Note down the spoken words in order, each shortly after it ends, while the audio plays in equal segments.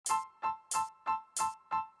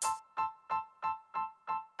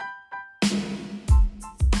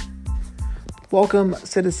Welcome,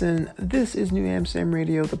 citizen. This is New Amsterdam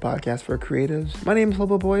Radio, the podcast for creatives. My name is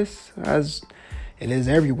Lobo Boyce, as it is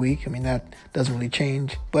every week. I mean, that doesn't really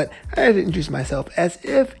change, but I had to introduce myself as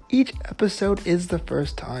if each episode is the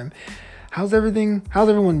first time. How's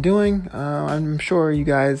everyone doing? I'm sure you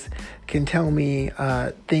guys can tell me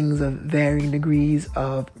things of varying degrees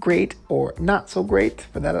of great or not so great.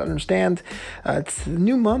 For that, I understand. It's a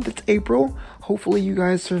new month. It's April. Hopefully, you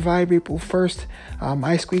guys survive April 1st.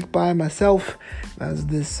 I squeak by myself as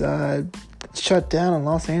this shutdown in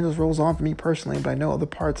Los Angeles rolls on for me personally, but I know other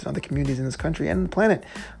parts and other communities in this country and the planet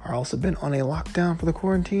are also been on a lockdown for the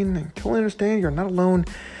quarantine. I totally understand. You're not alone.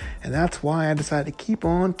 And that's why I decided to keep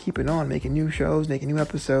on keeping on, making new shows, making new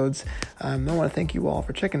episodes. I want to thank you all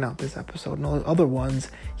for checking out this episode and all the other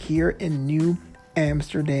ones here in New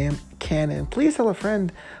Amsterdam, Canada. Please tell a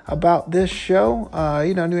friend about this show.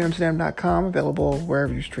 NewAmsterdam.com, available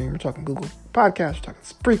wherever you stream. We're talking Google Podcasts, we're talking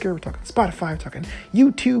Spreaker, we're talking Spotify, we're talking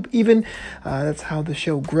YouTube even. That's how the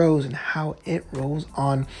show grows and how it rolls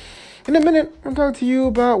on. In a minute, I'll talk to you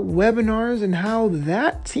about webinars and how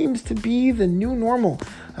that seems to be the new normal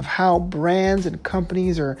of how brands and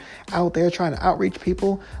companies are out there trying to outreach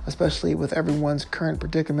people, especially with everyone's current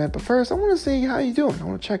predicament. But first, I want to see how you're doing. I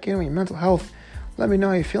want to check in on your mental health. Let me know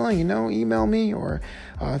how you're feeling, email me or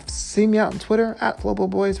see me out on Twitter at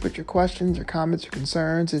FloboBoys with your questions, your comments, your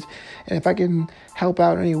concerns. And if I can help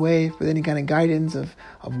out in any way with any kind of guidance of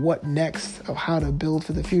what next, of how to build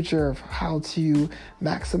for the future, of how to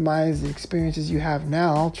maximize the experiences you have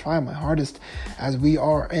now, I'll try my hardest as we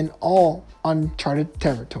are in all uncharted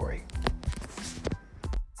territory.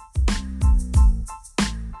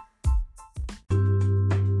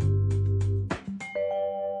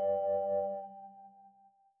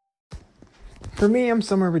 For me, I'm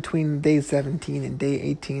somewhere between day 17 and day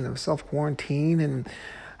 18 of self-quarantine, and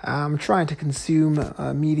I'm trying to consume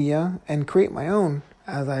media and create my own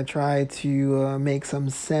as I try to make some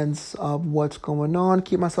sense of what's going on,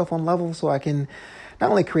 keep myself on level so I can not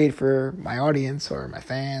only create for my audience or my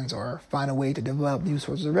fans or find a way to develop new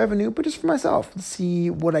sources of revenue, but just for myself, see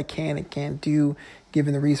what I can and can't do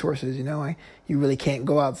given the resources. You really can't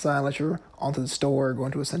go outside unless you're onto the store,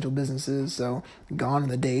 going to essential businesses. So gone are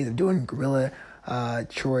the days of doing guerrilla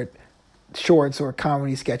shorts or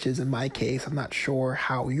comedy sketches. In my case, I'm not sure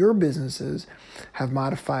how your businesses have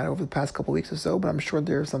modified over the past couple of weeks or so, but I'm sure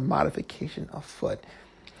there's some modification afoot.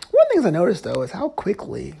 One of the things I noticed, though, is how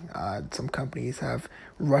quickly some companies have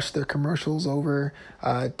rushed their commercials over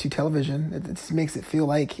to television. It just makes it feel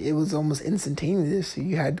like it was almost instantaneous.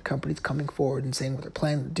 You had companies coming forward and saying what they're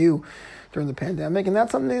planning to do during the pandemic, and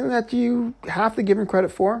that's something that you have to give them credit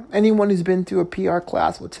for. Anyone who's been through a PR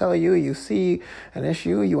class will tell you, you see an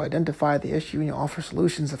issue, you identify the issue, and you offer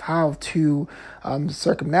solutions of how to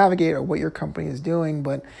circumnavigate or what your company is doing.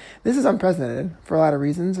 But this is unprecedented for a lot of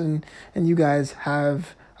reasons, and you guys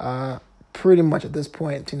have pretty much at this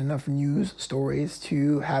point seen enough news stories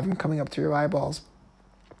to have them coming up to your eyeballs.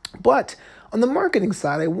 But on the marketing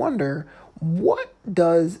side, I wonder, what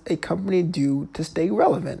does a company do to stay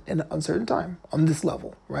relevant in an uncertain time on this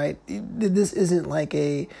level, right? This isn't like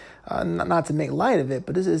not to make light of it,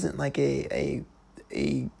 but this isn't like a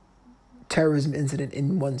terrorism incident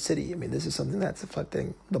in one city. I mean, this is something that's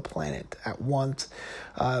affecting the planet at once.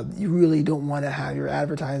 You really don't want to have your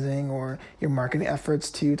advertising or your marketing efforts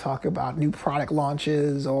to talk about new product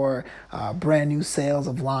launches or brand new sales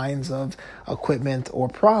of lines of equipment or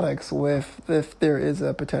products if there is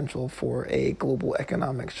a potential for a global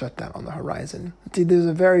economic shutdown on the horizon. See, there's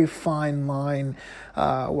a very fine line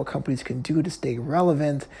what companies can do to stay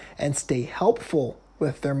relevant and stay helpful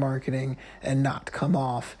with their marketing and not come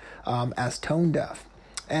off as tone deaf.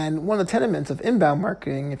 And one of the tenements of inbound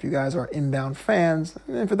marketing, if you guys are inbound fans,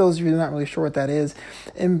 and for those of you who are not really sure what that is,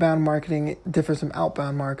 inbound marketing differs from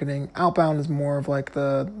outbound marketing. Outbound is more of like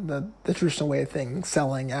the traditional way of things,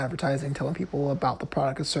 selling, advertising, telling people about the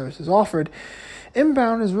product or services offered.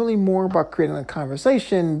 Inbound is really more about creating a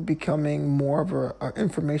conversation, becoming more of an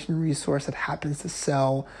information resource that happens to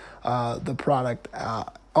sell the product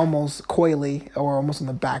almost coyly or almost on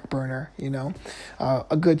the back burner.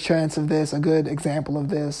 A good chance of this, a good example of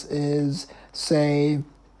this is, say,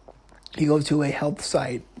 you go to a health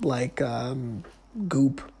site like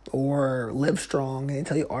Goop or Livestrong, and they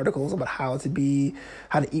tell you articles about how to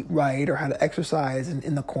eat right or how to exercise. And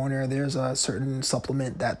in the corner, there's a certain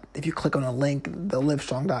supplement that if you click on a link, the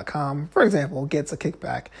Livestrong.com, for example, gets a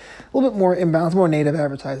kickback. A little bit more inbound, it's more native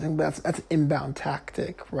advertising, but that's an inbound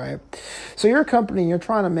tactic, right? So you're a company, you're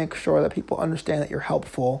trying to make sure that people understand that you're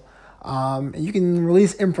helpful. You can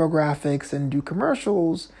release infographics and do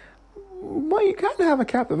commercials, but you kind of have a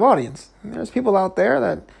captive audience. There's people out there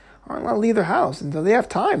that aren't allowed to leave their house. And so they have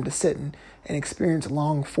time to sit and experience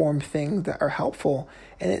long form things that are helpful.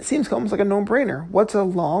 And it seems almost like a no-brainer. What's a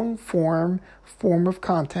long form of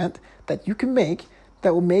content that you can make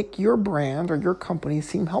that will make your brand or your company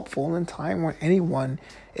seem helpful in a time when anyone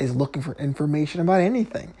is looking for information about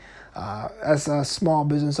anything? As a small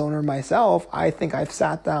business owner myself, I think I've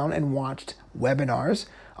sat down and watched webinars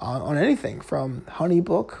on anything from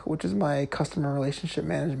HoneyBook, which is my customer relationship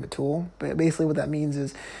management tool. But basically what that means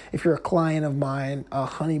is if you're a client of mine,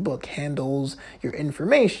 HoneyBook handles your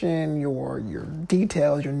information, your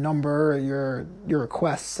details, your number, your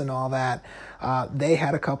requests and all that. They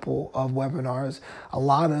had a couple of webinars. A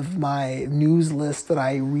lot of my news lists that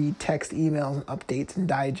I read, text, emails, and updates and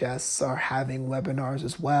digests are having webinars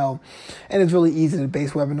as well. And it's really easy to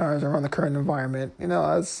base webinars around the current environment.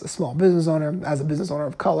 As a small business owner, as a business owner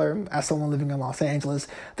of color, as someone living in Los Angeles,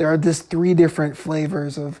 there are just 3 different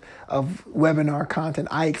flavors of webinar content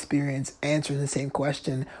I experience answering the same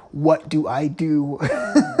question: what do I do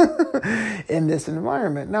in this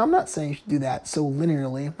environment? Now, I'm not saying you should do that so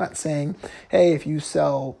linearly. I'm not saying, hey, if you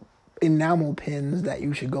sell enamel pins that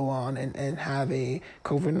you should go on and have a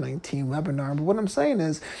COVID-19 webinar. But what I'm saying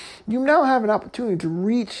is you now have an opportunity to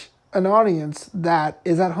reach an audience that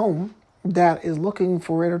is at home, that is looking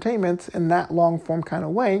for entertainment in that long form kind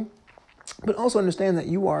of way, but also understand that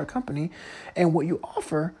you are a company and what you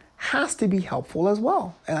offer has to be helpful as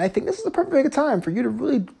well. And I think this is the perfect time for you to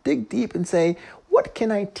really dig deep and say, what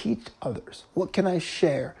can I teach others? What can I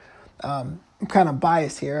share? I'm kind of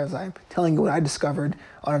biased here as I'm telling you what I discovered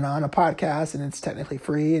on a podcast, and it's technically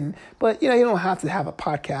free. But you don't have to have a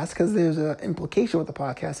podcast because there's an implication with the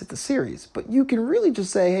podcast. It's a series, but you can really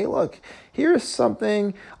just say, hey, look, here's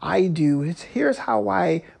something I do. Here's how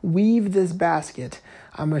I weave this basket.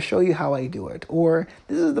 I'm going to show you how I do it. Or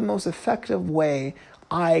this is the most effective way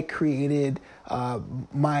I created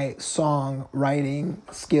my song writing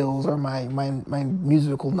skills or my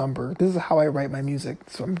musical number. This is how I write my music.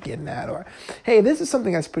 So I'm getting at. Or, hey, this is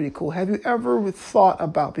something that's pretty cool. Have you ever thought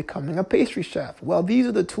about becoming a pastry chef? Well, these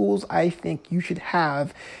are the tools I think you should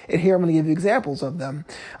have. And here I'm going to give you examples of them.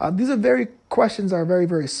 These questions are very,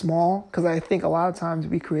 very small because I think a lot of times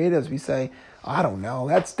we creatives, we say, I don't know.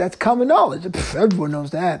 That's common knowledge. Everyone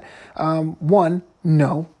knows that. One,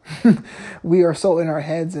 no. We are so in our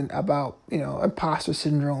heads and about, imposter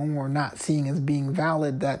syndrome or not seeing as being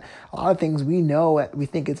valid that a lot of things we know, we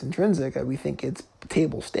think it's intrinsic, we think it's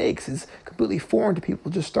table stakes, is completely foreign to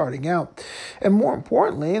people just starting out. And more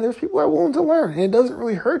importantly, there's people that are willing to learn, and it doesn't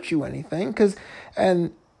really hurt you anything because,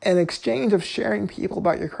 and in exchange of sharing people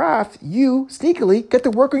about your craft, you sneakily get to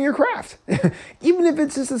work on your craft. Even if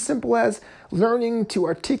it's just as simple as learning to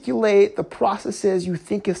articulate the processes you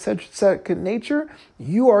think is such nature,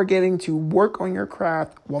 you are getting to work on your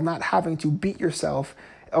craft while not having to beat yourself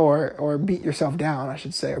or beat yourself down, I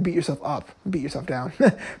should say, or beat yourself up, beat yourself down,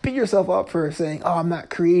 beat yourself up for saying, oh, I'm not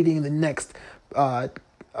creating the next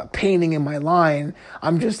painting in my line.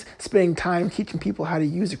 I'm just spending time teaching people how to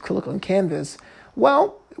use acrylic on canvas.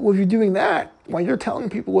 Well, if you're doing that, while you're telling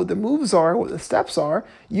people what the moves are, what the steps are,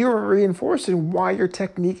 you're reinforcing why your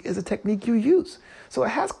technique is a technique you use. So it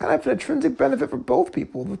has kind of an intrinsic benefit for both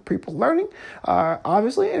people, the people learning,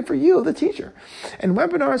 obviously, and for you, the teacher. And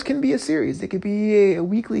webinars can be a series. It could be a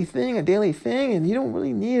weekly thing, a daily thing, and you don't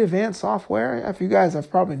really need advanced software. If you guys have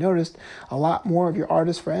probably noticed, a lot more of your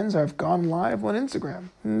artist friends have gone live on Instagram.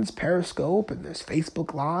 And there's Periscope, and there's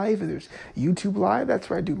Facebook Live, and there's YouTube Live. That's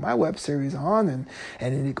where I do my web series on,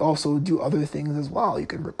 and you can also do other things as well. You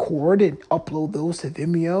can record and upload those to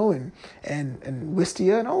Vimeo and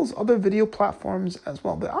Wistia and all those other video platforms as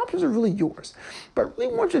well. The options are really yours. But I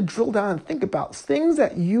really want you to drill down and think about things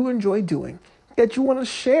that you enjoy doing, that you want to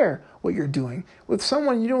share what you're doing with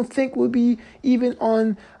someone you don't think would be even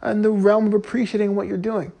on the realm of appreciating what you're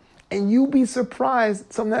doing. And you'll be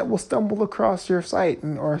surprised someone that will stumble across your site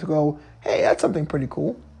or go, hey, that's something pretty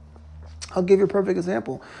cool. I'll give you a perfect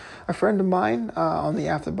example. A friend of mine on the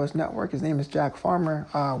AfterBuzz Network, his name is Jack Farmer,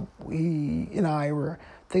 he and I were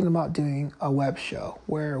thinking about doing a web show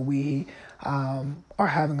where we are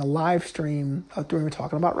having a live stream during we're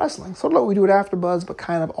talking about wrestling. Sort of like we do at AfterBuzz, but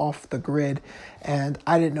kind of off the grid. And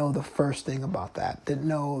I didn't know the first thing about that. Didn't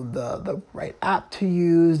know the right app to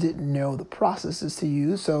use. Didn't know the processes to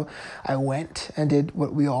use. So I went and did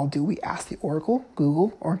what we all do. We asked the Oracle,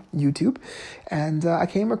 Google, or YouTube. And I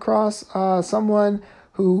came across someone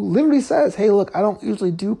who literally says, hey, look, I don't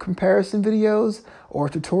usually do comparison videos or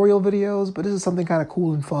tutorial videos, but this is something kind of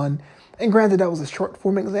cool and fun. And granted, that was a short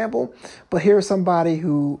form example, but here's somebody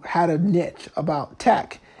who had a niche about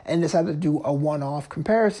tech and decided to do a one-off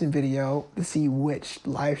comparison video to see which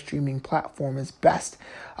live streaming platform is best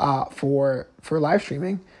for live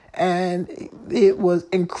streaming. And it was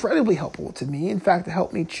incredibly helpful to me. In fact, it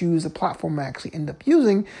helped me choose a platform I actually end up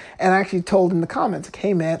using. And I actually told in the comments, like,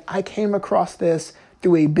 hey man, I came across this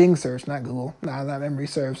through a Bing search, not Google, not memory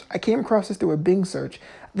serves. I came across this through a Bing search.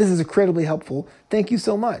 This is incredibly helpful. Thank you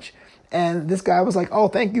so much. And this guy was like, oh,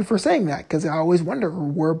 thank you for saying that, because I always wonder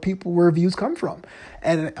where reviews come from.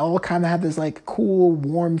 And it all kind of had this like cool,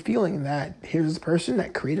 warm feeling that here's this person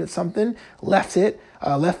that created something, left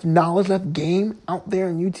knowledge, left game out there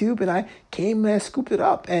on YouTube, and I came and I scooped it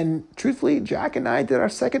up. And truthfully, Jack and I did our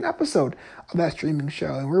second episode of that streaming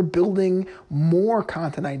show, and we're building more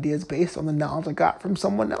content ideas based on the knowledge I got from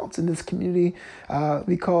someone else in this community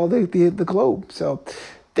we call the Globe. So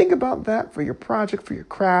think about that for your project, for your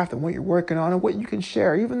craft, and what you're working on, and what you can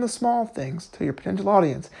share, even the small things, to your potential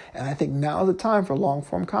audience. And I think now is the time for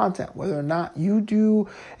long-form content. Whether or not you do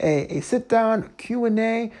a sit-down, a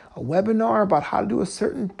Q&A, a webinar about how to do a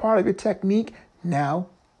certain part of your technique, now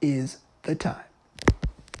is the time.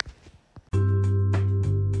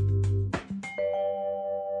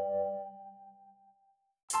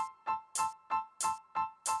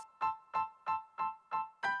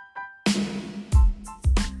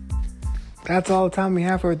 That's all the time we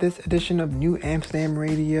have for this edition of New Amsterdam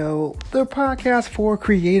Radio, the podcast for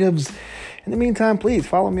creatives. In the meantime, please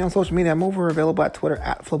follow me on social media. I'm available at Twitter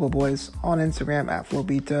at FloboBoys, on Instagram at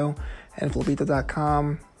Flobito, and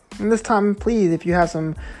Flobito.com. And this time, please, if you have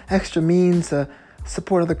some extra means to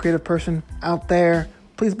support another creative person out there,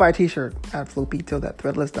 please buy a t-shirt at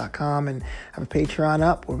Flobito.threadless.com, and have a Patreon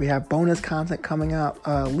up where we have bonus content coming out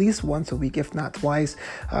at least once a week, if not twice.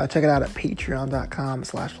 Check it out at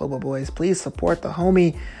patreon.com/FloboBoys. Please support the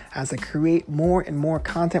homie as I create more and more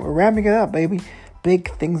content. We're ramping it up, baby.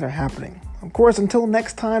 Big things are happening. Of course, until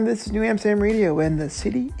next time, this is New Amsterdam Radio, and the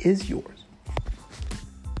city is yours.